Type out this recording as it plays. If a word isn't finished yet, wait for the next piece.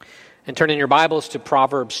And turn in your Bibles to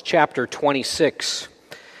Proverbs chapter 26.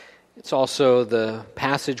 It's also the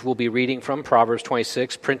passage we'll be reading from, Proverbs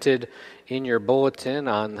 26, printed in your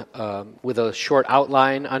bulletin with a short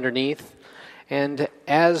outline underneath. And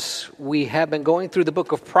as we have been going through the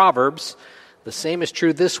book of Proverbs, the same is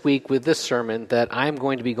true this week with this sermon, that I'm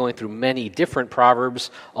going to be going through many different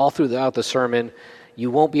Proverbs all throughout the sermon.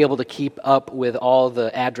 You won't be able to keep up with all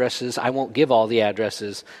the addresses. I won't give all the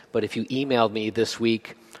addresses, but if you emailed me this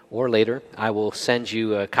week or later, I will send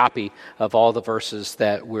you a copy of all the verses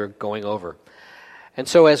that we're going over. And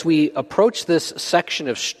so as we approach this section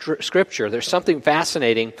of Scripture, there's something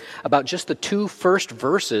fascinating about just the two first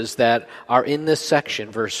verses that are in this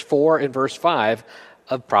section, verse 4 and verse 5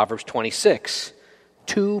 of Proverbs 26.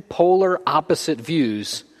 Two polar opposite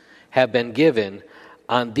views have been given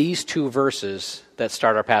on these two verses that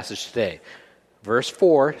start our passage today. Verse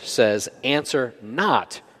 4 says, "Answer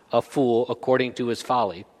not a fool according to his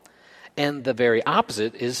folly." And the very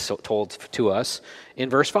opposite is told to us in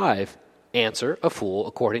verse 5, "Answer a fool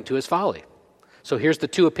according to his folly." So here's the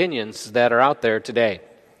two opinions that are out there today.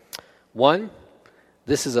 One,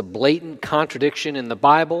 this is a blatant contradiction in the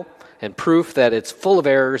Bible and proof that it's full of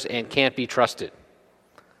errors and can't be trusted.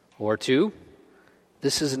 Or two,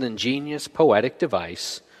 this is an ingenious poetic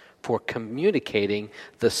device for communicating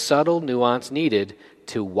the subtle nuance needed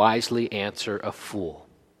to wisely answer a fool.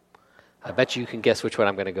 I bet you can guess which one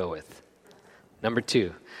I'm going to go with. Number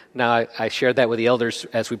two. Now, I shared that with the elders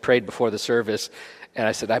as we prayed before the service, and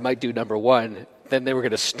I said I might do number one. Then they were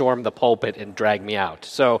going to storm the pulpit and drag me out.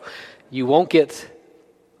 So you won't get,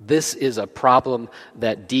 this is a problem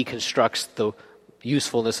that deconstructs the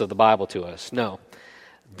usefulness of the Bible to us. No.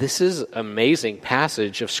 This is an amazing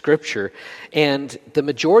passage of Scripture, and the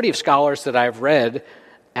majority of scholars that I've read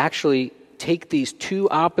actually take these two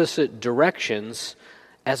opposite directions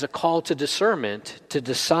as a call to discernment to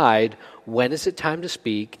decide when is it time to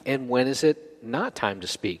speak and when is it not time to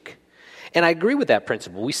speak. And I agree with that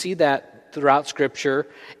principle. We see that throughout Scripture,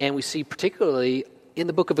 and we see particularly in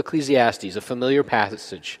the book of Ecclesiastes, a familiar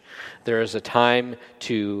passage. There is a time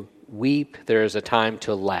to weep, there is a time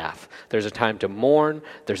to laugh, there's a time to mourn,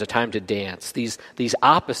 there's a time to dance. These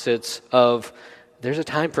opposites of there's a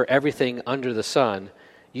time for everything under the sun.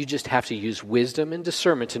 You just have to use wisdom and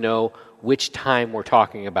discernment to know which time we're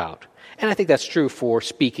talking about. And I think that's true for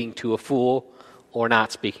speaking to a fool or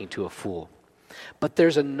not speaking to a fool. But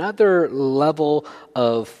there's another level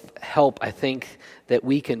of help, I think, that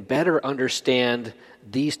we can better understand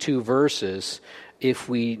these two verses if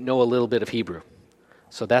we know a little bit of Hebrew.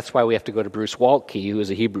 So that's why we have to go to Bruce Waltke, who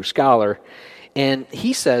is a Hebrew scholar. And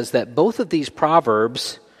he says that both of these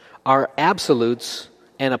proverbs are absolutes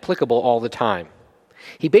and applicable all the time.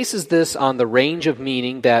 He bases this on the range of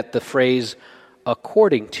meaning that the phrase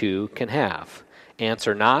according to can have.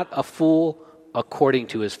 Answer not a fool according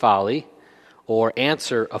to his folly, or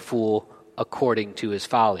answer a fool according to his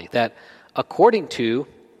folly. That according to,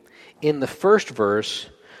 in the first verse,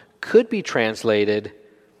 could be translated,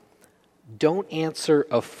 don't answer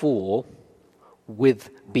a fool with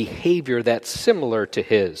behavior that's similar to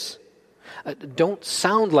his. Don't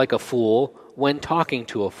sound like a fool when talking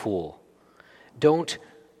to a fool. Don't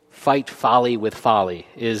fight folly with folly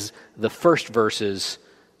is the first verse's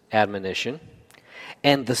admonition.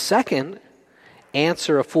 And the second,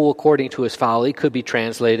 answer a fool according to his folly, could be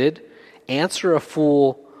translated, answer a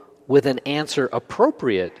fool with an answer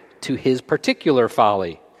appropriate to his particular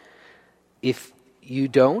folly. If you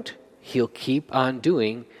don't, he'll keep on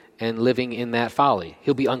doing and living in that folly.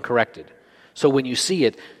 He'll be uncorrected. So when you see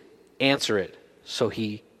it, answer it so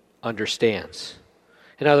he understands.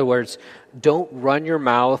 In other words, don't run your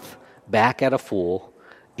mouth back at a fool.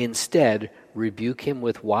 Instead, rebuke him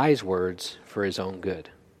with wise words for his own good.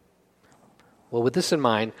 Well, with this in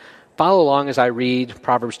mind, follow along as I read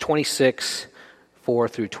Proverbs 26, 4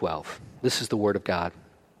 through 12. This is the word of God.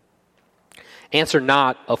 Answer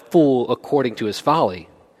not a fool according to his folly,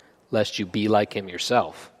 lest you be like him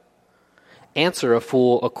yourself. Answer a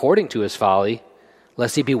fool according to his folly,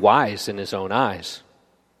 lest he be wise in his own eyes.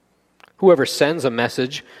 Whoever sends a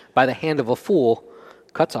message by the hand of a fool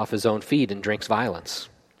cuts off his own feet and drinks violence.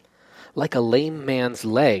 Like a lame man's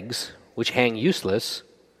legs, which hang useless,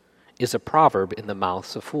 is a proverb in the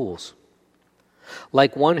mouths of fools.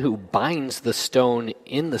 Like one who binds the stone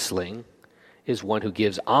in the sling is one who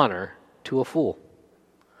gives honor to a fool.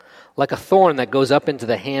 Like a thorn that goes up into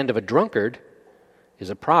the hand of a drunkard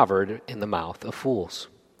is a proverb in the mouth of fools.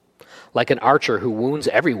 Like an archer who wounds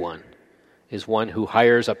everyone is one who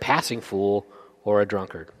hires a passing fool or a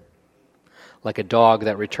drunkard. Like a dog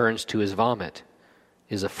that returns to his vomit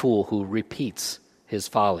is a fool who repeats his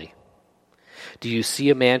folly. Do you see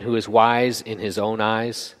a man who is wise in his own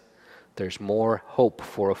eyes? There's more hope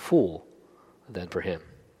for a fool than for him.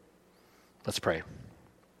 Let's pray.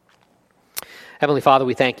 Heavenly Father,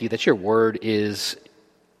 we thank you that your word is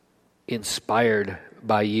inspired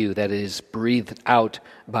by you, that it is breathed out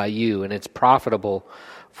by you, and it's profitable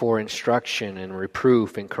for instruction and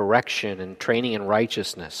reproof and correction and training in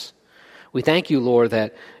righteousness. We thank you, Lord,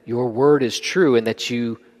 that your word is true and that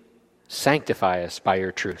you sanctify us by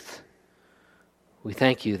your truth. We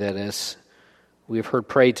thank you that as we have heard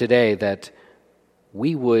prayed today, that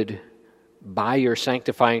we would, by your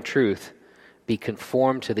sanctifying truth, be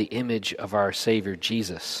conformed to the image of our Savior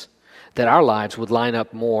Jesus, that our lives would line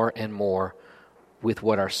up more and more with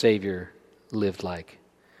what our Savior lived like,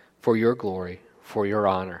 for your glory, for your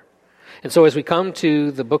honor. And so as we come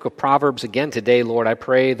to the book of Proverbs again today, Lord, I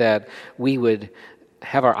pray that we would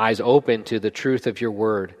have our eyes open to the truth of your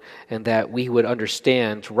word, and that we would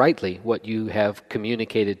understand rightly what you have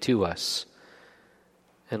communicated to us.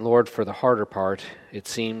 And Lord, for the harder part, it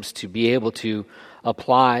seems to be able to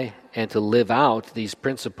apply and to live out these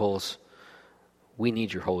principles, we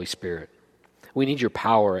need your Holy Spirit. We need your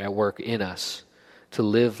power at work in us to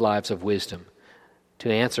live lives of wisdom, to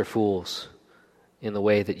answer fools in the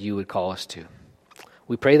way that you would call us to.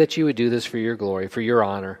 We pray that you would do this for your glory, for your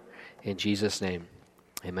honor. In Jesus' name,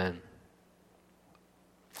 amen.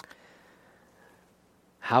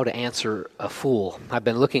 How to answer a fool. I've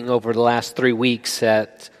been looking over the last 3 weeks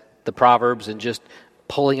at the Proverbs and just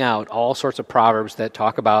pulling out all sorts of Proverbs that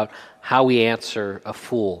talk about how we answer a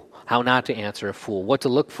fool, how not to answer a fool, what to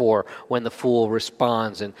look for when the fool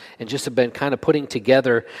responds, and just have been kind of putting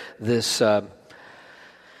together this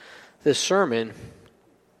this sermon.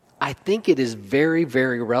 I think it is very,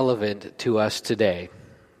 very relevant to us today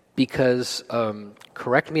because,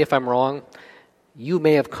 correct me if I'm wrong, you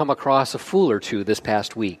may have come across a fool or two this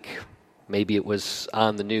past week. Maybe it was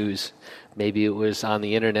on the news. Maybe it was on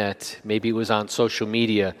the internet. Maybe it was on social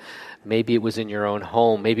media. Maybe it was in your own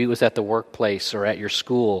home. Maybe it was at the workplace or at your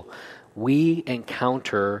school. We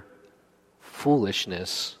encounter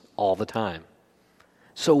foolishness all the time.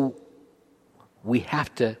 So we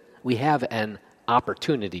have an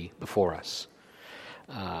opportunity before us.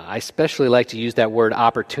 I especially like to use that word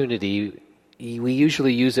opportunity. We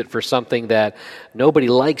usually use it for something that nobody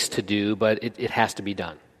likes to do, but it has to be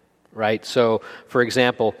done, right? So, for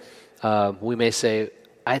example, we may say,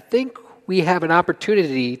 I think we have an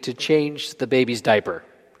opportunity to change the baby's diaper.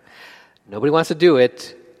 Nobody wants to do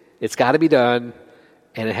it. It's got to be done,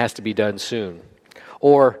 and it has to be done soon.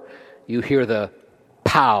 Or you hear the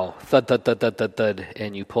pow, thud, thud, thud, thud, thud, thud,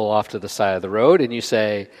 and you pull off to the side of the road, and you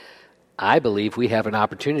say, I believe we have an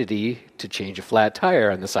opportunity to change a flat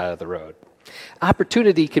tire on the side of the road.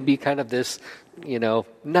 Opportunity can be kind of this,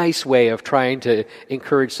 nice way of trying to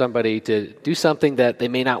encourage somebody to do something that they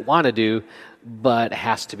may not want to do, but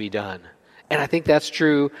has to be done. And I think that's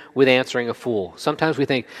true with answering a fool. Sometimes we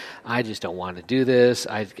think, I just don't want to do this.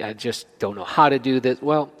 I just don't know how to do this.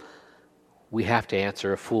 Well, we have to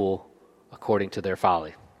answer a fool according to their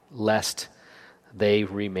folly, lest they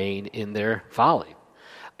remain in their folly.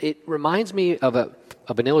 It reminds me of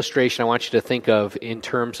an illustration I want you to think of in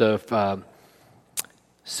terms of,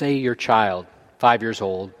 say your child, 5 years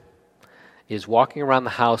old, is walking around the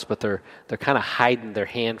house, but they're kind of hiding their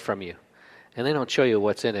hand from you. And they don't show you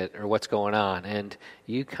what's in it or what's going on. And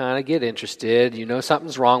you kind of get interested. You know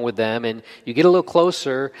something's wrong with them. And you get a little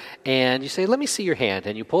closer and you say, let me see your hand.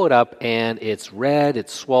 And you pull it up and it's red,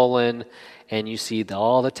 it's swollen, and you see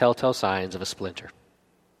all the telltale signs of a splinter,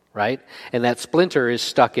 right? And that splinter is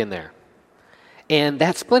stuck in there. And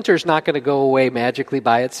that splinter is not going to go away magically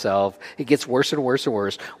by itself. It gets worse and worse and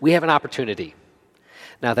worse. We have an opportunity.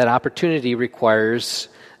 Now, that opportunity requires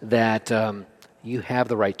that you have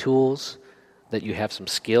the right tools, that you have some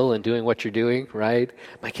skill in doing what you're doing, right?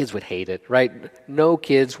 My kids would hate it, right? No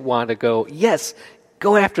kids want to go, yes,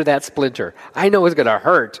 go after that splinter. I know it's going to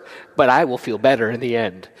hurt, but I will feel better in the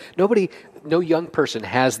end. No young person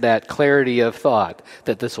has that clarity of thought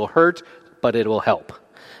that this will hurt, but it will help.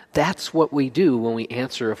 That's what we do when we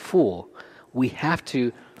answer a fool. We have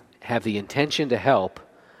to have the intention to help,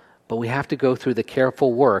 but we have to go through the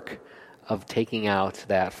careful work of taking out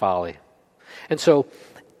that folly. And so,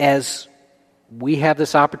 as we have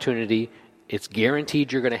this opportunity, it's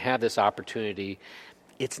guaranteed you're going to have this opportunity.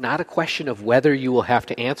 It's not a question of whether you will have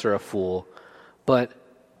to answer a fool, but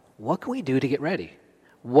what can we do to get ready?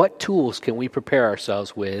 What tools can we prepare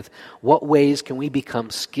ourselves with? What ways can we become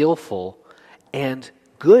skillful and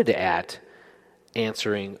good at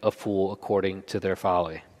answering a fool according to their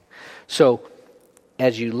folly? So,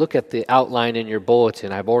 as you look at the outline in your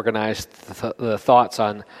bulletin, I've organized the thoughts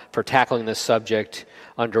for tackling this subject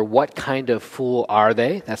under what kind of fool are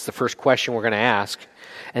they? That's the first question we're going to ask.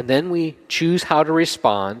 And then we choose how to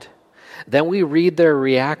respond. Then we read their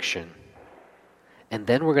reaction. And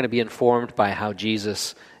then we're going to be informed by how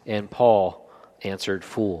Jesus and Paul answered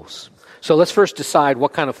fools. So let's first decide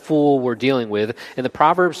what kind of fool we're dealing with. And the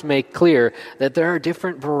Proverbs make clear that there are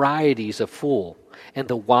different varieties of fool. And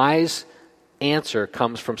the wise answer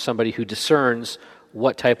comes from somebody who discerns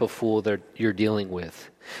what type of fool you're dealing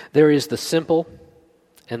with. There is the simple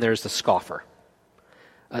and there's the scoffer.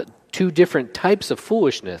 Two different types of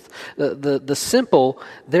foolishness. The simple,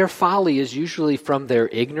 their folly is usually from their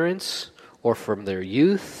ignorance or from their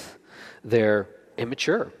youth. They're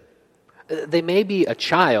immature. They may be a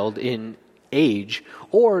child in age,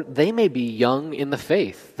 or they may be young in the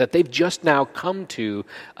faith, that they've just now come to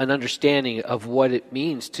an understanding of what it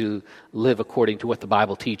means to live according to what the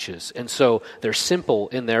Bible teaches. And so they're simple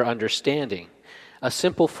in their understanding. A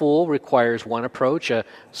simple fool requires one approach. A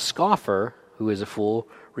scoffer, who is a fool,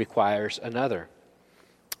 requires another.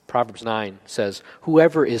 Proverbs 9 says,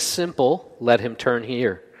 "Whoever is simple, let him turn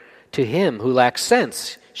here. To him who lacks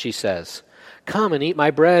sense," she says, "Come and eat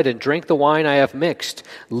my bread and drink the wine I have mixed.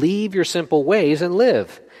 Leave your simple ways and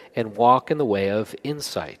live, and walk in the way of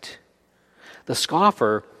insight." The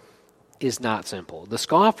scoffer is not simple. The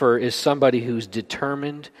scoffer is somebody who's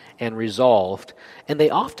determined and resolved, and they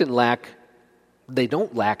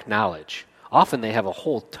don't lack knowledge. Often they have a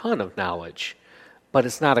whole ton of knowledge, but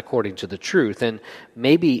it's not according to the truth. And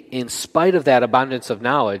maybe in spite of that abundance of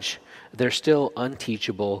knowledge, they're still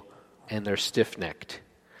unteachable and they're stiff-necked.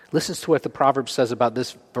 Listen to what the Proverbs says about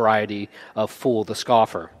this variety of fool, the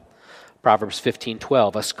scoffer. Proverbs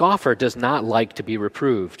 15:12, "A scoffer does not like to be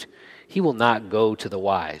reproved. He will not go to the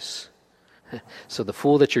wise." So the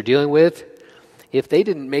fool that you're dealing with, if they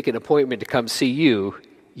didn't make an appointment to come see you,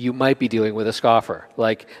 you might be dealing with a scoffer.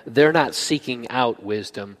 Like, they're not seeking out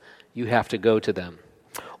wisdom. You have to go to them.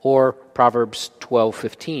 Or Proverbs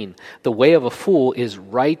 12:15, "The way of a fool is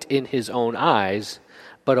right in his own eyes,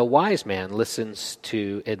 but a wise man listens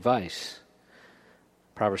to advice."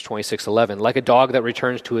 Proverbs 26:11, "Like a dog that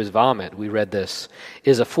returns to his vomit," we read this,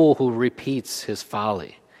 "is a fool who repeats his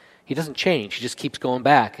folly." He doesn't change. He just keeps going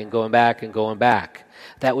back and going back and going back.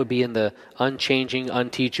 That would be in the unchanging,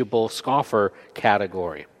 unteachable scoffer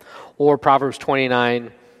category. Or Proverbs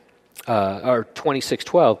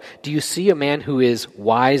 26:12, "Do you see a man who is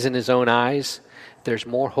wise in his own eyes? There's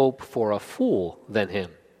more hope for a fool than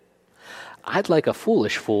him." I'd like a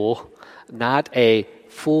foolish fool, not a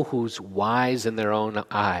fool who's wise in their own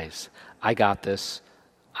eyes. I got this.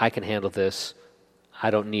 I can handle this. I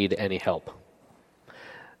don't need any help.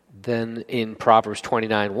 Then in Proverbs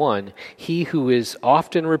 29:1, "He who is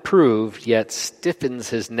often reproved yet stiffens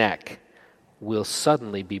his neck will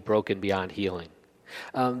suddenly be broken beyond healing."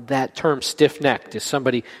 That term stiff-necked is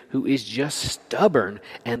somebody who is just stubborn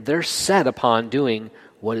and they're set upon doing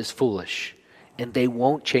what is foolish. And they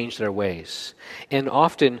won't change their ways. And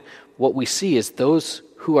often what we see is those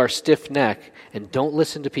who are stiff-necked and don't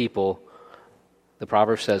listen to people, the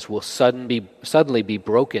proverb says, will suddenly be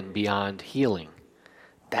broken beyond healing.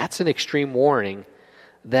 That's an extreme warning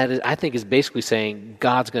that I think is basically saying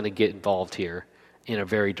God's going to get involved here in a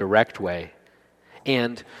very direct way.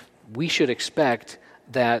 And we should expect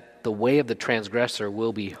that the way of the transgressor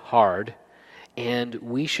will be hard, and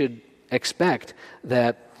we should expect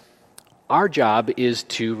that our job is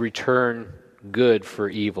to return good for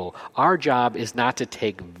evil. Our job is not to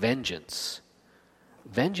take vengeance.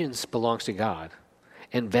 Vengeance belongs to God,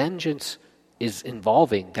 and vengeance is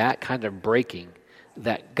involving that kind of breaking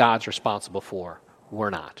that God's responsible for.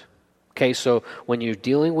 We're not. Okay, so when you're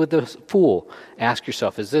dealing with the fool, ask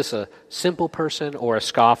yourself, is this a simple person or a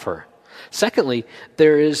scoffer? Secondly,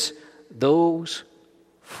 there is those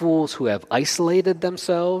fools who have isolated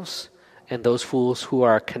themselves and those fools who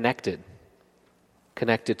are connected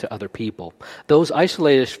to other people. Those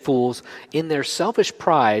isolated fools, in their selfish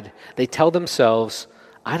pride, they tell themselves,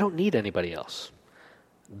 I don't need anybody else.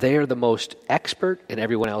 They're the most expert and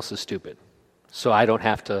everyone else is stupid. So I don't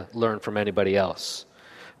have to learn from anybody else.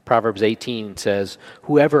 Proverbs 18 says,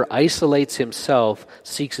 "Whoever isolates himself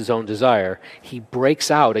seeks his own desire. He breaks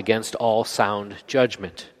out against all sound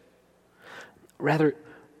judgment." Rather,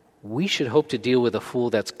 we should hope to deal with a fool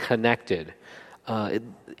that's connected.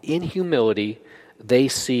 In humility, they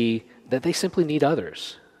see that they simply need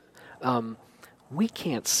others. We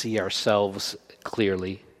can't see ourselves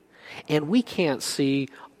clearly, and we can't see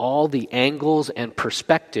all the angles and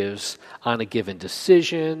perspectives on a given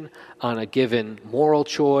decision, on a given moral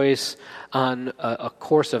choice, on a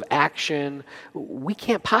course of action. We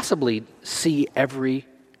can't possibly see every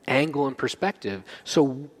angle and perspective,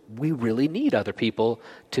 so we really need other people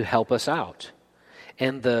to help us out.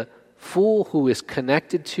 And the fool who is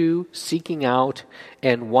connected to, seeking out,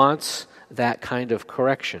 and wants that kind of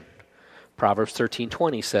correction. Proverbs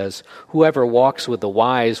 13:20 says, "Whoever walks with the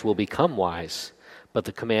wise will become wise, but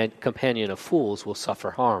the companion of fools will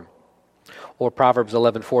suffer harm." Or Proverbs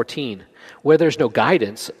 11:14, "Where there's no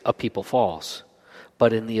guidance, a people falls,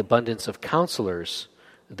 but in the abundance of counselors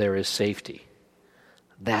there is safety."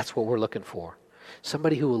 That's what we're looking for.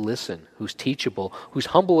 Somebody who will listen, who's teachable, who's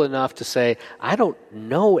humble enough to say, "I don't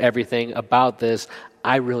know everything about this.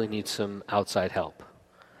 I really need some outside help."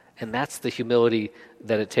 And that's the humility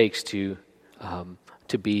that it takes to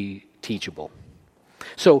be teachable.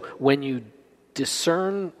 So when you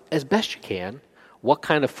discern as best you can what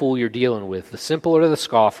kind of fool you're dealing with, the simple or the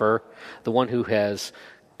scoffer, the one who has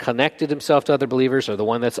connected himself to other believers or the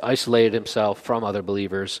one that's isolated himself from other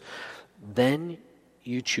believers, then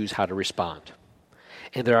you choose how to respond.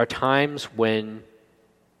 And there are times when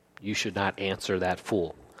you should not answer that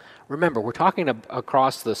fool. Remember, we're talking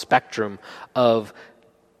across the spectrum of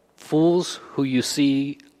fools who you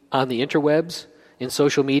see on the interwebs, in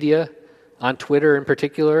social media, on Twitter in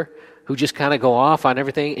particular, who just kind of go off on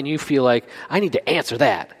everything, and you feel like, I need to answer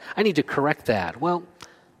that. I need to correct that. Well,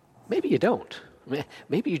 maybe you don't.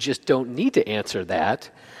 Maybe you just don't need to answer that.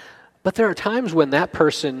 But there are times when that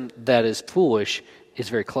person that is foolish is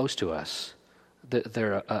very close to us.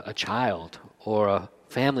 They're a child or a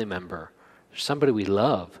family member, somebody we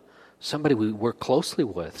love, somebody we work closely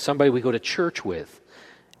with, somebody we go to church with,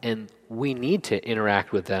 and we need to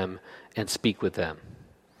interact with them and speak with them.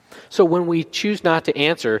 So when we choose not to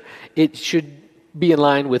answer, it should be in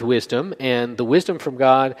line with wisdom, and the wisdom from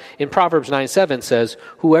God in Proverbs 9:7 says,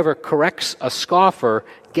 "Whoever corrects a scoffer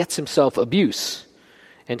gets himself abuse,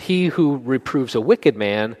 and he who reproves a wicked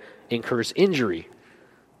man incurs injury.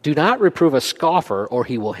 Do not reprove a scoffer, or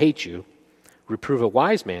he will hate you. Reprove a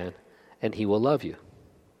wise man, and he will love you."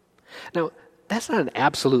 Now, that's not an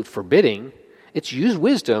absolute forbidding. It's use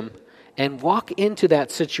wisdom and walk into that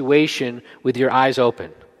situation with your eyes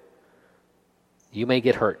open. You may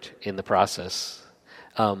get hurt in the process.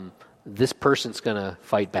 This person's going to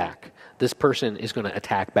fight back. This person is going to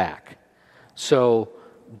attack back. So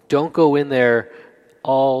don't go in there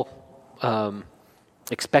all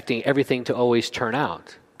expecting everything to always turn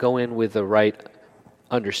out. Go in with the right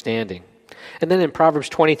understanding. And then in Proverbs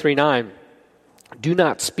 23:9, "Do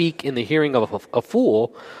not speak in the hearing of a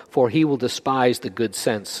fool, for he will despise the good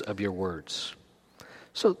sense of your words."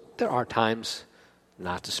 So there are times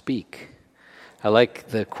not to speak. I like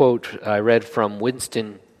the quote I read from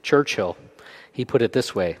Winston Churchill. He put it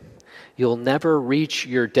this way: "You'll never reach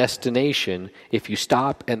your destination if you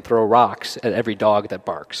stop and throw rocks at every dog that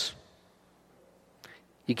barks."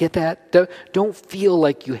 You get that? Don't feel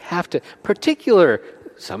like you have to,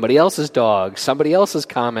 somebody else's dog, somebody else's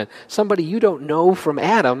comment, somebody you don't know from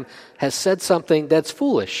Adam has said something that's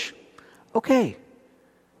foolish. Okay.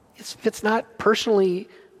 If it's not personally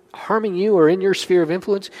harming you or in your sphere of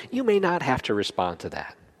influence, you may not have to respond to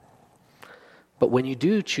that. But when you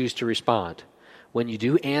do choose to respond, when you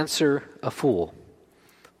do answer a fool,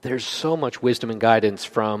 there's so much wisdom and guidance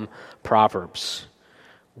from Proverbs.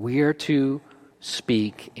 We are to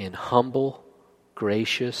speak in humble,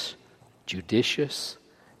 gracious, judicious,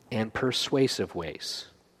 and persuasive ways.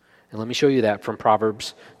 And let me show you that from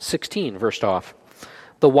Proverbs 16, first off.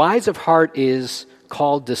 "The wise of heart is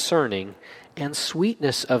called discerning, and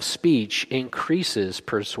sweetness of speech increases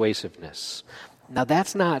persuasiveness." Now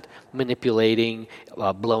that's not manipulating,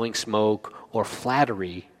 blowing smoke, or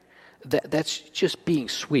flattery. That's just being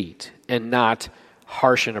sweet and not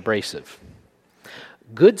harsh and abrasive.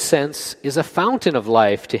 "Good sense is a fountain of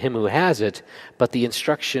life to him who has it, but the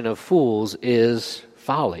instruction of fools is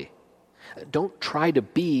folly." Don't try to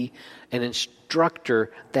be an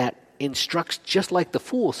instructor that instructs just like the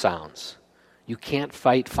fool sounds. You can't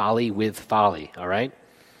fight folly with folly, all right?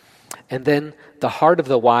 And then "the heart of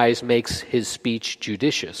the wise makes his speech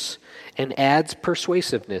judicious and adds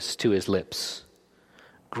persuasiveness to his lips.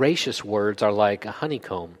 Gracious words are like a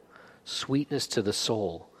honeycomb, sweetness to the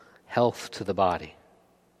soul, health to the body."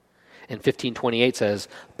 And 15:28 says,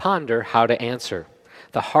 "Ponder how to answer.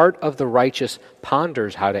 The heart of the righteous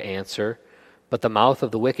ponders how to answer, but the mouth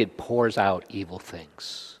of the wicked pours out evil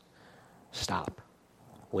things." Stop.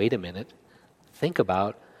 Wait a minute. Think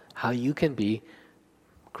about how you can be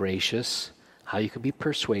gracious, how you can be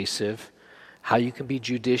persuasive, how you can be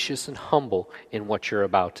judicious and humble in what you're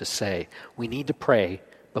about to say. We need to pray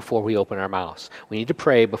before we open our mouths. We need to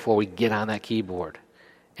pray before we get on that keyboard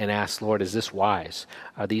and ask, Lord, is this wise?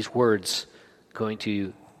 Are these words going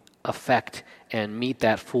to affect and meet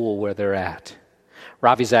that fool where they're at?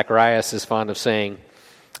 Ravi Zacharias is fond of saying,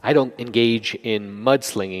 I don't engage in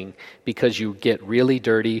mudslinging because you get really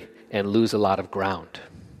dirty and lose a lot of ground.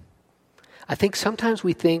 I think sometimes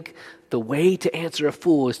we think the way to answer a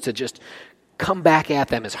fool is to just come back at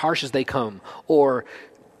them as harsh as they come, or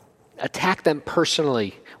attack them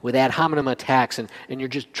personally with ad hominem attacks, and you're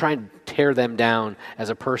just trying to tear them down as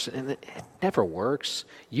a person. And it never works.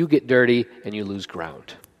 You get dirty and you lose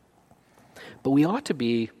ground. But we ought to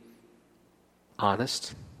be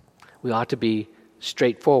honest. We ought to be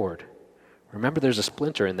straightforward. Remember, there's a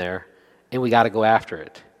splinter in there, and we got to go after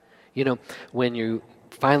it. You know, when you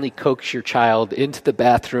finally coax your child into the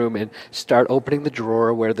bathroom and start opening the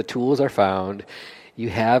drawer where the tools are found, you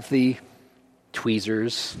have the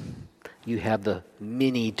tweezers, you have the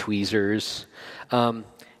mini tweezers,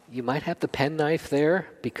 you might have the penknife there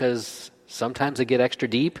because sometimes they get extra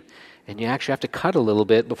deep, and you actually have to cut a little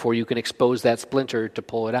bit before you can expose that splinter to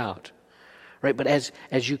pull it out. Right? But as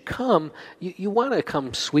you come, you want to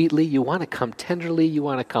come sweetly, you want to come tenderly, you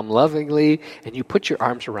want to come lovingly, and you put your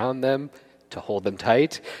arms around them to hold them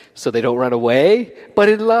tight so they don't run away. But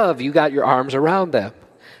in love, you got your arms around them.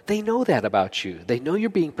 They know that about you. They know you're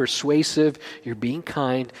being persuasive, you're being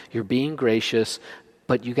kind, you're being gracious,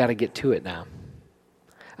 but you got to get to it now.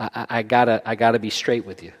 I gotta be straight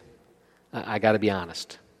with you. I got to be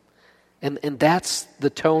honest. And that's the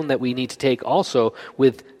tone that we need to take also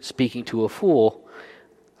with speaking to a fool.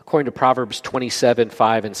 According to Proverbs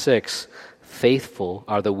 27:5-6, faithful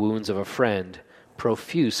are the wounds of a friend,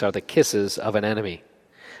 profuse are the kisses of an enemy.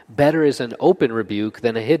 Better is an open rebuke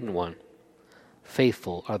than a hidden one.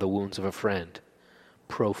 Faithful are the wounds of a friend,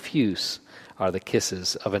 profuse are the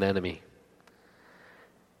kisses of an enemy.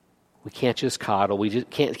 We can't just coddle. We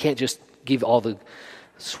just can't just give all the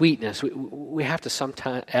sweetness. We have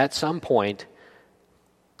to at some point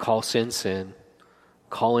call sin,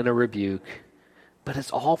 call in a rebuke, but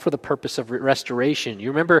it's all for the purpose of restoration. You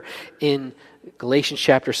remember in Galatians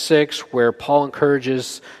chapter 6 where Paul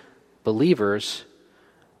encourages believers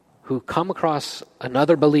who come across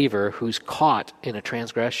another believer who's caught in a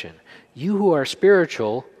transgression. You who are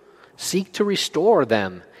spiritual, seek to restore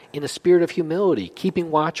them in a spirit of humility,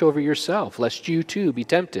 keeping watch over yourself, lest you too be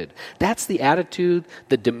tempted. That's the attitude,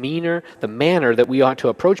 the demeanor, the manner that we ought to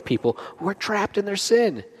approach people who are trapped in their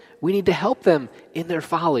sin. We need to help them in their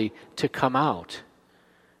folly to come out.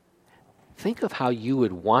 Think of how you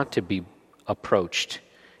would want to be approached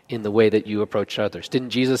in the way that you approach others. Didn't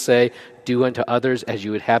Jesus say, do unto others as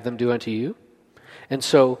you would have them do unto you? And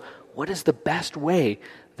so, what is the best way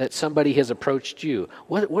that somebody has approached you?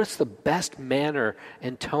 What's the best manner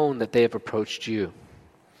and tone that they have approached you?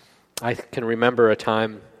 I can remember a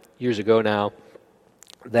time years ago now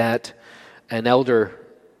that an elder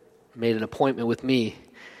made an appointment with me,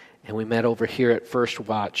 and we met over here at First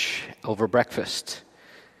Watch over breakfast.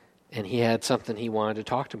 And he had something he wanted to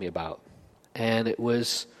talk to me about. And it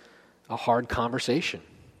was a hard conversation.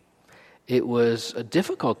 It was a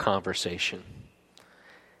difficult conversation.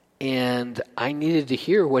 And I needed to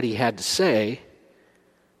hear what he had to say,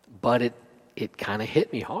 but it kind of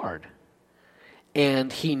hit me hard.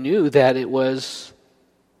 And he knew that it was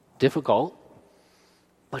difficult,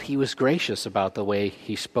 but he was gracious about the way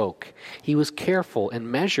he spoke. He was careful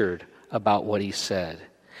and measured about what he said.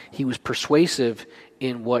 He was persuasive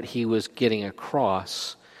in what he was getting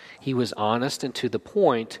across. He was honest and to the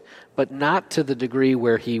point, but not to the degree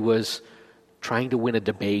where he was trying to win a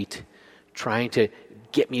debate, trying to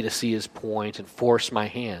get me to see his point and force my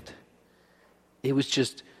hand. It was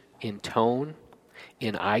just in tone,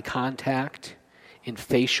 in eye contact, in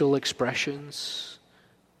facial expressions.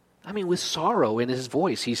 I mean, with sorrow in his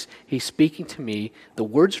voice. He's speaking to me the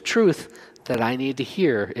words of truth that I need to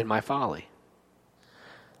hear in my folly.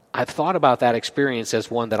 I've thought about that experience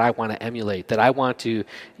as one that I want to emulate, that I want to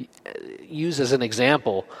use as an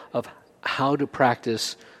example of how to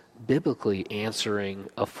practice biblically answering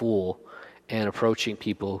a fool and approaching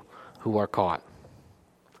people who are caught.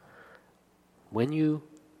 When you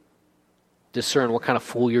discern what kind of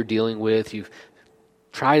fool you're dealing with, you've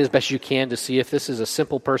tried as best you can to see if this is a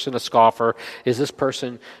simple person, a scoffer. Is this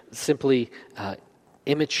person simply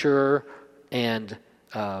immature and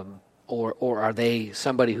or are they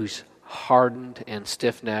somebody who's hardened and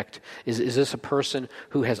stiff-necked? Is this a person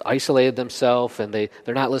who has isolated themselves and they're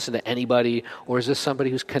not listening to anybody? Or is this somebody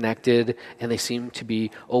who's connected and they seem to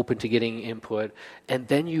be open to getting input? And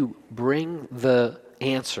then you bring the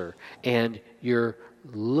answer and you're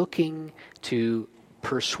looking to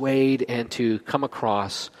persuade and to come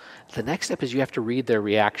across, the next step is you have to read their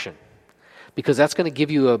reaction. Because that's going to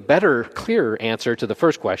give you a better, clearer answer to the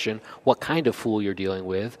first question, what kind of fool you're dealing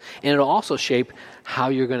with. And it'll also shape how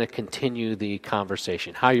you're going to continue the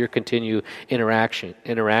conversation, how you continue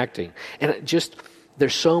interacting. And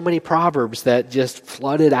there's so many proverbs that just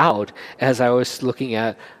flooded out as I was looking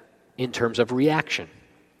at in terms of reaction.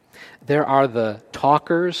 There are the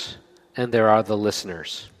talkers and there are the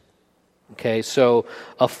listeners. Okay, so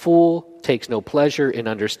a fool takes no pleasure in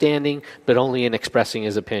understanding, but only in expressing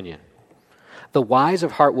his opinion. The wise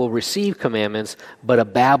of heart will receive commandments, but a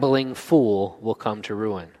babbling fool will come to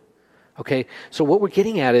ruin. Okay, so what we're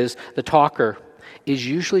getting at is the talker is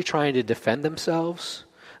usually trying to defend themselves.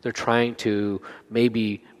 They're trying to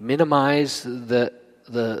maybe minimize the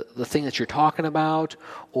thing that you're talking about,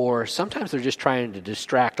 or sometimes they're just trying to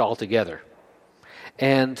distract altogether.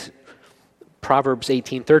 And Proverbs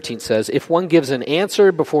 18:13 says, if one gives an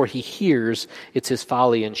answer before he hears, it's his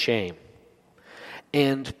folly and shame.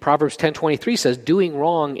 And Proverbs 10:23 says, doing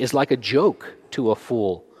wrong is like a joke to a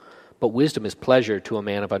fool, but wisdom is pleasure to a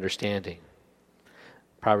man of understanding.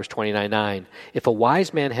 Proverbs 29:9, if a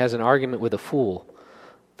wise man has an argument with a fool,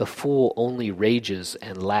 the fool only rages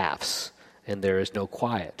and laughs, and there is no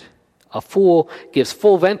quiet. A fool gives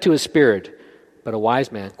full vent to his spirit, but a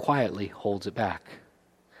wise man quietly holds it back.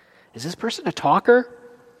 Is this person a talker,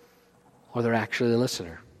 or they're actually a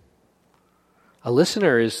listener? A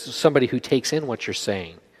listener is somebody who takes in what you're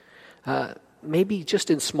saying. Maybe just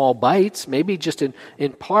in small bites, maybe just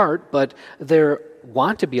in part, but they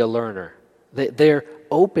want to be a learner. They're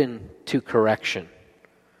open to correction.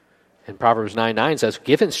 And Proverbs 9:9 says,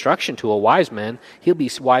 give instruction to a wise man, he'll be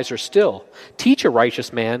wiser still. Teach a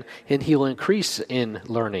righteous man, and he will increase in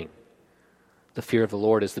learning. The fear of the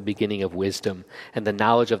Lord is the beginning of wisdom, and the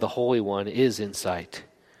knowledge of the Holy One is insight.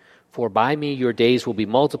 For by me your days will be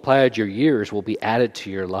multiplied, your years will be added to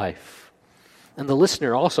your life. And the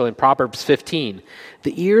listener also in Proverbs 15,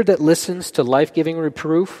 the ear that listens to life-giving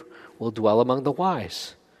reproof will dwell among the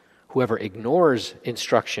wise. Whoever ignores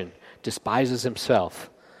instruction despises himself,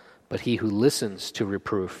 but he who listens to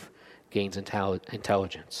reproof gains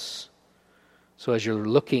intelligence. So as you're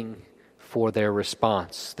looking for their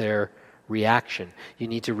response, their reaction, you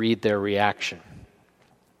need to read their reaction.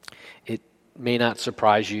 It may not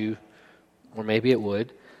surprise you, or maybe it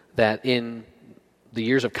would, that in the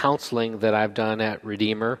years of counseling that I've done at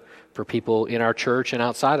Redeemer for people in our church and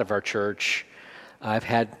outside of our church, I've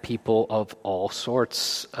had people of all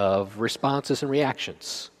sorts of responses and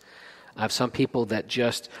reactions. I have some people that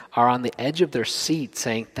just are on the edge of their seat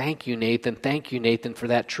saying, thank you, Nathan, for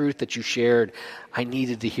that truth that you shared. I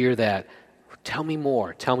needed to hear that. Tell me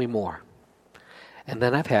more. And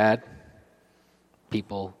then I've had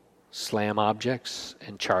people slam objects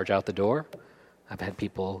and charge out the door. I've had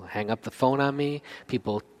people hang up the phone on me.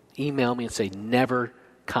 People email me and say, never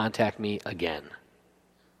contact me again.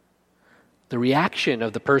 The reaction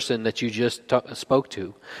of the person that you just spoke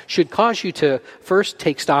to should cause you to first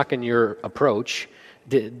take stock in your approach.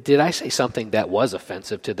 Did I say something that was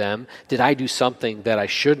offensive to them? Did I do something that I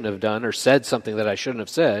shouldn't have done or said something that I shouldn't have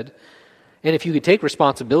said? And if you could take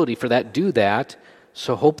responsibility for that, do that.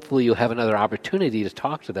 So hopefully you'll have another opportunity to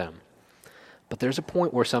talk to them. But there's a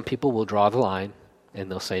point where some people will draw the line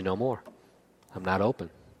and they'll say no more. I'm not open.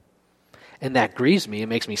 And that grieves me. It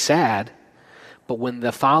makes me sad. But when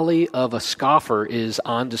the folly of a scoffer is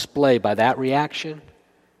on display by that reaction,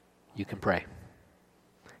 you can pray.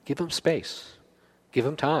 Give them space. Give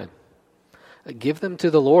them time. Give them to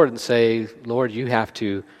the Lord and say, Lord, you have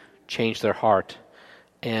to change their heart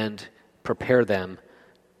and prepare them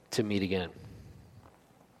to meet again.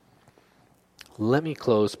 Let me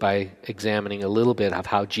close by examining a little bit of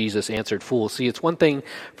how Jesus answered fools. See, it's one thing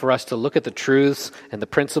for us to look at the truths and the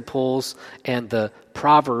principles and the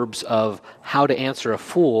proverbs of how to answer a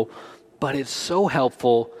fool, but it's so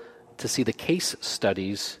helpful to see the case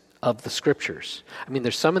studies of the Scriptures. I mean,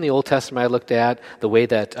 there's some in the Old Testament I looked at, the way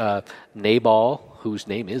that Nabal, whose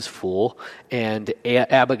name is Fool, and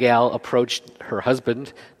Abigail approached her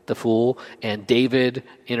husband, the fool, and David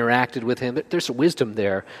interacted with him. There's wisdom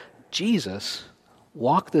there. Jesus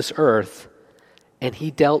walked this earth, and he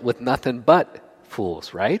dealt with nothing but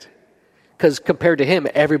fools, right? Because compared to him,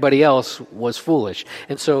 everybody else was foolish.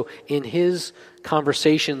 And so in his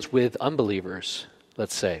conversations with unbelievers,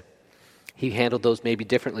 let's say, he handled those maybe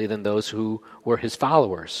differently than those who were his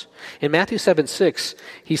followers. In Matthew 7:6,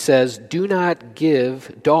 he says, do not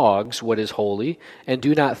give dogs what is holy, and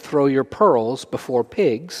do not throw your pearls before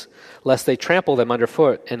pigs, lest they trample them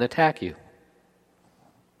underfoot and attack you.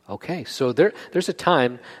 Okay, so there's a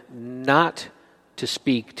time not to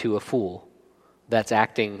speak to a fool that's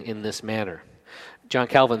acting in this manner. John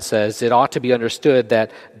Calvin says it ought to be understood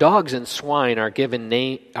that dogs and swine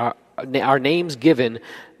are names given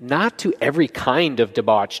not to every kind of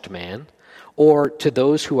debauched man, or to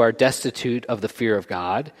those who are destitute of the fear of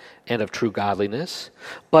God and of true godliness,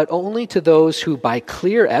 but only to those who by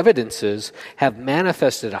clear evidences have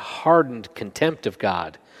manifested a hardened contempt of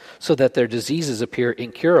God, so that their diseases appear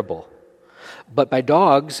incurable. But by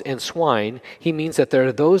dogs and swine, he means that there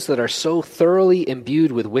are those that are so thoroughly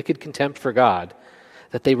imbued with wicked contempt for God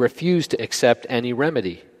that they refuse to accept any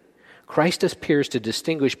remedy. Christ appears to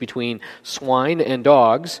distinguish between swine and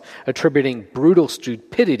dogs, attributing brutal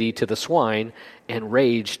stupidity to the swine and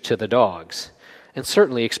rage to the dogs. And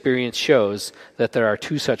certainly experience shows that there are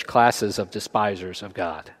two such classes of despisers of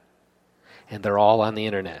God. And they're all on the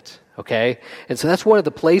internet, okay? And so that's one of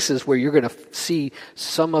the places where you're going to see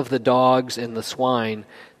some of the dogs and the swine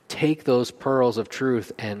take those pearls of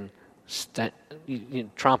truth and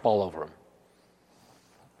tromp all over them.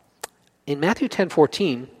 In Matthew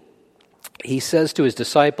 10:14, he says to his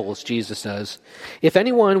disciples, Jesus does, "If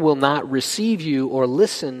anyone will not receive you or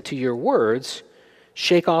listen to your words,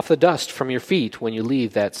 shake off the dust from your feet when you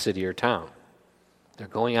leave that city or town." They're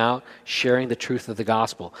going out, sharing the truth of the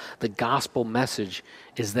gospel. The gospel message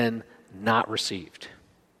is then not received.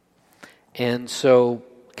 And so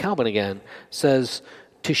Calvin again says,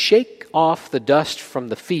 to shake off the dust from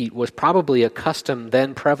the feet was probably a custom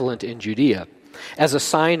then prevalent in Judea as a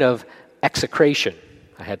sign of execration.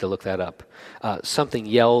 I had to look that up. Something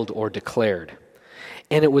yelled or declared.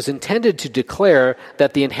 And it was intended to declare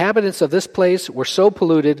that the inhabitants of this place were so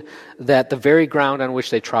polluted that the very ground on which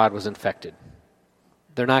they trod was infected.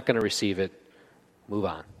 They're not going to receive it. Move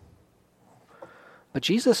on. But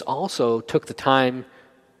Jesus also took the time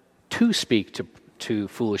to speak to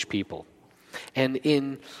foolish people. And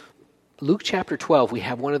in Luke chapter 12, we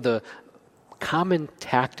have one of the common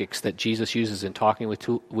tactics that Jesus uses in talking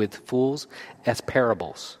with fools as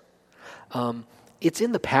parables. It's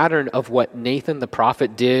in the pattern of what Nathan the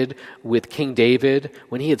prophet did with King David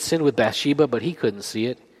when he had sinned with Bathsheba, but he couldn't see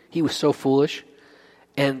it. He was so foolish.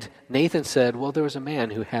 And Nathan said, well, there was a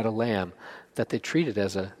man who had a lamb that they treated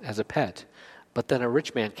as a pet. But then a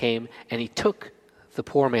rich man came and he took the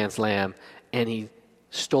poor man's lamb and he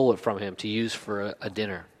stole it from him to use for a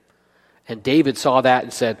dinner. And David saw that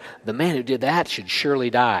and said, the man who did that should surely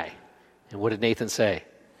die. And what did Nathan say?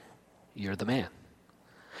 You're the man.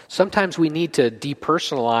 Sometimes we need to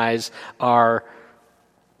depersonalize our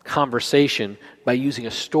conversation by using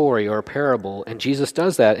a story or a parable, and Jesus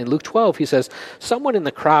does that. In Luke 12, he says, someone in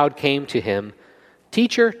the crowd came to him,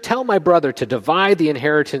 "Teacher, tell my brother to divide the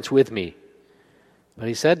inheritance with me." But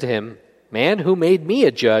he said to him, "Man, who made me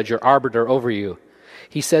a judge or arbiter over you?"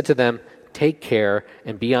 He said to them, "Take care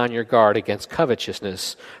and be on your guard against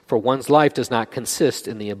covetousness, for one's life does not consist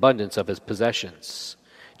in the abundance of his possessions."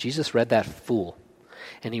 Jesus read that fool,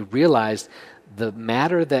 and he realized the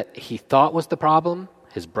matter that he thought was the problem,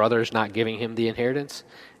 his brother's not giving him the inheritance,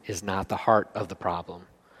 is not the heart of the problem.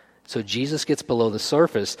 So Jesus gets below the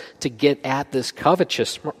surface to get at this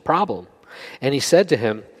covetous problem. And he said to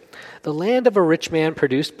him, "The land of a rich man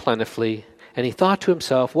produced plentifully, and he thought to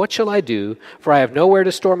himself, 'What shall I do? For I have nowhere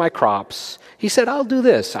to store my crops.' He said, 'I'll do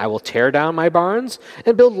this. I will tear down my barns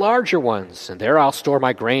and build larger ones, and there I'll store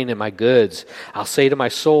my grain and my goods. I'll say to my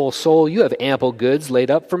soul, soul, you have ample goods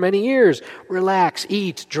laid up for many years. Relax,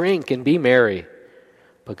 eat, drink, and be merry.'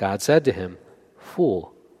 But God said to him,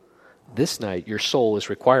 'Fool, this night your soul is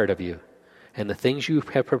required of you, and the things you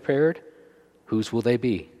have prepared, whose will they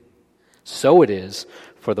be? So it is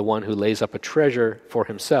for the one who lays up a treasure for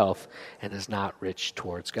himself and is not rich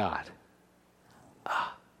towards God.'"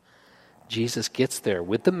 Jesus gets there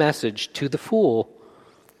with the message to the fool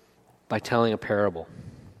by telling a parable.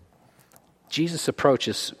 Jesus' approach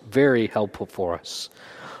is very helpful for us.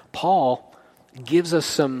 Paul gives us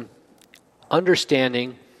some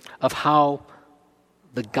understanding of how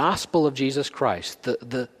the gospel of Jesus Christ,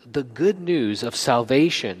 the good news of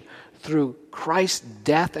salvation through Christ's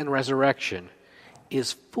death and resurrection,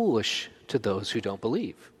 is foolish to those who don't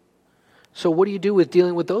believe. So what do you do with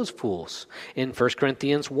dealing with those fools? In 1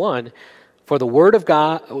 Corinthians 1, "For the word of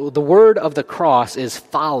God, the word of the cross is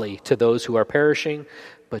folly to those who are perishing,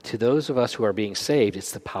 but to those of us who are being saved,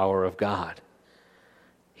 it's the power of God."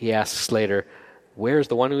 He asks later, "Where's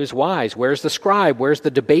the one who is wise? Where's the scribe? Where's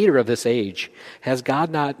the debater of this age? Has God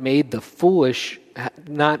not made foolish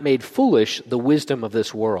the wisdom of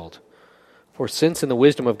this world? For since in the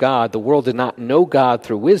wisdom of God the world did not know God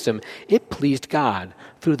through wisdom, it pleased God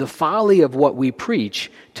through the folly of what we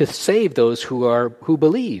preach to save those who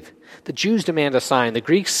believe. The Jews demand a sign, the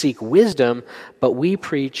Greeks seek wisdom, but we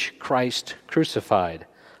preach Christ crucified,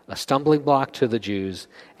 a stumbling block to the Jews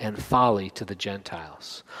and folly to the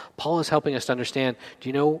Gentiles. Paul is helping us to understand, do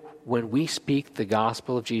you know, when we speak the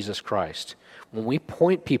gospel of Jesus Christ, when we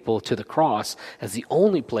point people to the cross as the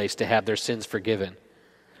only place to have their sins forgiven,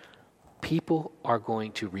 people are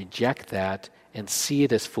going to reject that and see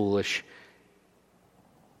it as foolish,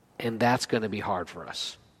 and that's going to be hard for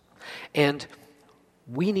us. And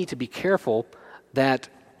we need to be careful that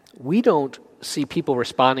we don't see people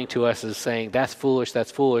responding to us as saying, that's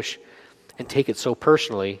foolish, and take it so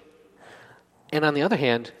personally. And on the other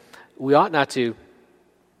hand, we ought not to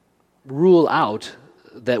rule out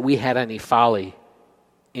that we had any folly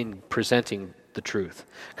in presenting the truth.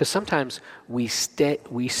 Because sometimes we state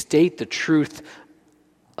the truth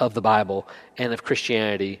of the Bible and of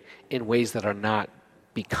Christianity in ways that are not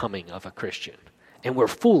becoming of a Christian. And we're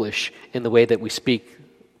foolish in the way that we speak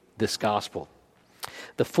this gospel.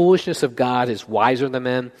 The foolishness of God is wiser than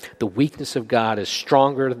men. The weakness of God is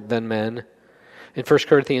stronger than men. In 1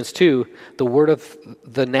 Corinthians 2, the word of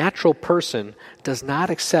the natural person does not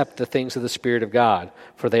accept the things of the Spirit of God,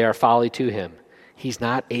 for they are folly to him. He's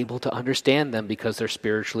not able to understand them because they're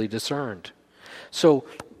spiritually discerned. So,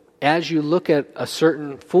 as you look at a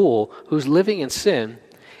certain fool who's living in sin,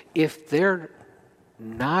 if they're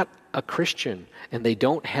not a Christian and they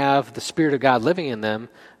don't have the Spirit of God living in them,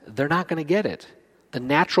 they're not going to get it. The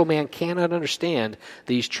natural man cannot understand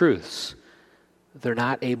these truths. They're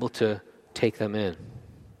not able to take them in.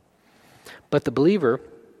 But the believer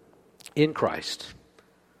in Christ,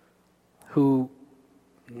 who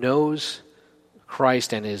knows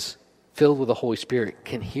Christ and is filled with the Holy Spirit,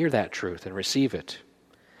 can hear that truth and receive it.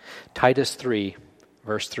 Titus 3,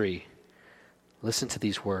 verse 3. Listen to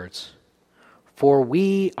these words. For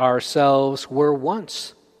we ourselves were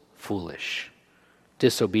once foolish,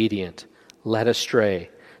 disobedient, led astray,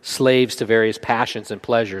 slaves to various passions and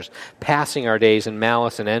pleasures, passing our days in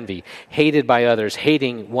malice and envy, hated by others,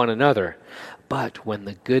 hating one another. But when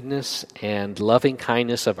the goodness and loving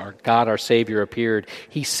kindness of our God, our Savior, appeared,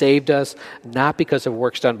 He saved us, not because of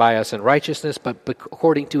works done by us in righteousness, but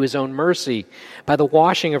according to His own mercy, by the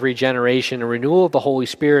washing of regeneration and renewal of the Holy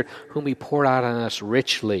Spirit, whom He poured out on us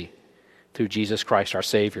richly through Jesus Christ our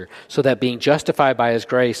Savior, so that being justified by His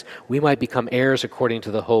grace, we might become heirs according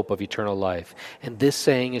to the hope of eternal life. And this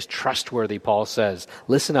saying is trustworthy, Paul says.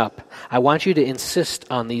 Listen up. I want you to insist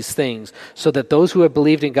on these things, so that those who have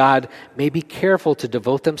believed in God may be careful to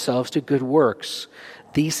devote themselves to good works.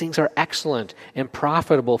 These things are excellent and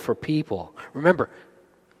profitable for people. Remember,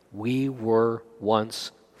 we were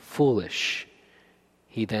once foolish.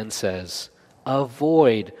 He then says,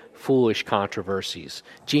 avoid foolish controversies,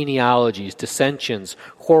 genealogies, dissensions,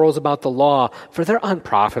 quarrels about the law, for they're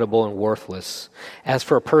unprofitable and worthless. As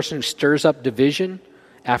for a person who stirs up division,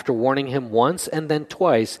 after warning him once and then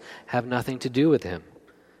twice, have nothing to do with him.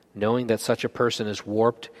 Knowing that such a person is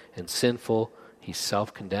warped and sinful, he's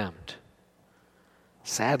self-condemned.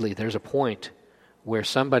 Sadly, there's a point where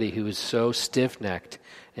somebody who is so stiff-necked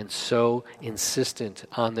and so insistent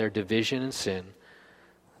on their division and sin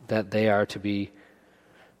that they are to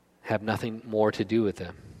have nothing more to do with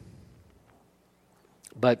them.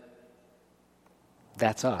 But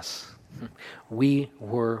that's us. We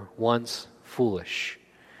were once foolish.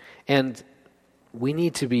 And we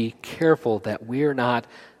need to be careful that we're not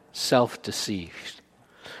self-deceived.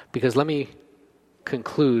 Because let me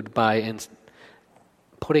conclude by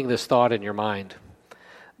putting this thought in your mind,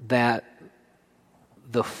 that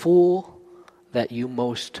the fool that you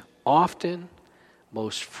most often,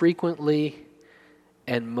 most frequently,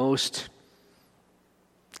 and most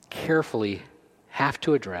carefully have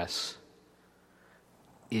to address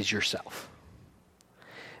is yourself.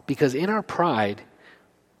 Because in our pride,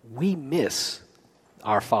 we miss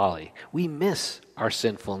our folly. We miss our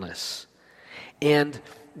sinfulness. And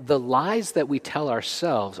the lies that we tell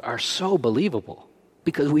ourselves are so believable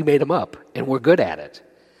because we made them up and we're good at it.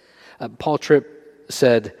 Paul Tripp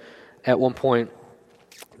said at one point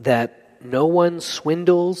that no one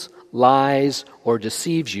swindles, lies, or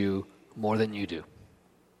deceives you more than you do.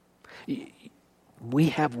 We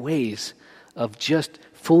have ways of just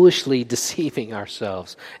foolishly deceiving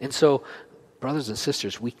ourselves. And so, brothers and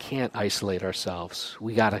sisters, we can't isolate ourselves.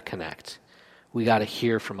 We got to connect. We got to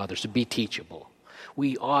hear from others, to be teachable.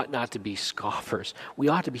 We ought not to be scoffers. We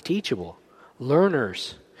ought to be teachable,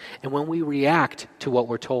 learners. And when we react to what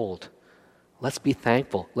we're told, let's be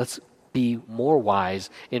thankful. Let's be more wise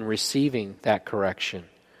in receiving that correction.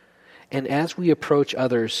 And as we approach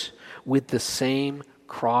others with the same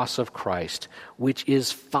cross of Christ, which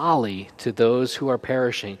is folly to those who are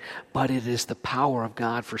perishing, but it is the power of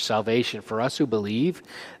God for salvation for us who believe,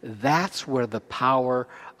 that's where the power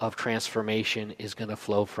of transformation is going to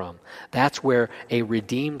flow from. That's where a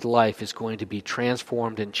redeemed life is going to be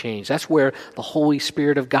transformed and changed. That's where the Holy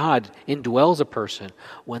Spirit of God indwells a person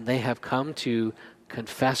when they have come to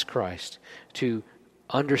confess Christ, to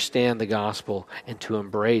understand the gospel, and to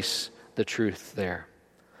embrace the truth there.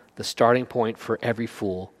 The starting point for every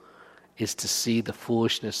fool is to see the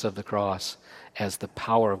foolishness of the cross as the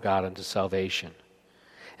power of God unto salvation.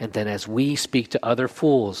 And then as we speak to other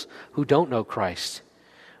fools who don't know Christ,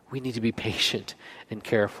 we need to be patient and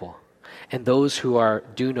careful. And those who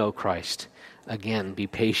do know Christ, again, be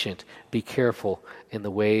patient, be careful in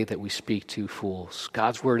the way that we speak to fools.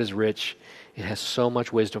 God's word is rich. It has so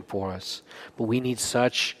much wisdom for us. But we need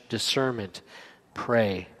such discernment.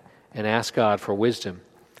 Pray and ask God for wisdom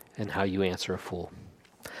and how you answer a fool.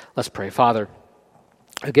 Let's pray. Father,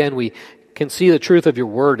 again, we can see the truth of your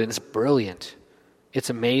word, and it's brilliant. It's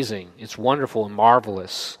amazing. It's wonderful and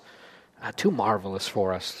marvelous. Too marvelous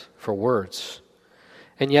for us, for words.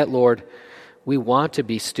 And yet, Lord, we want to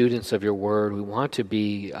be students of your word. We want to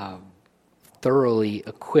be thoroughly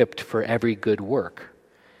equipped for every good work.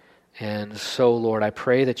 And so, Lord, I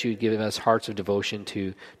pray that you give us hearts of devotion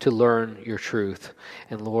to learn your truth.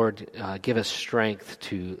 And Lord, give us strength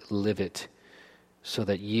to live it so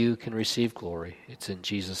that you can receive glory. It's in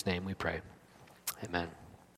Jesus' name we pray. Amen.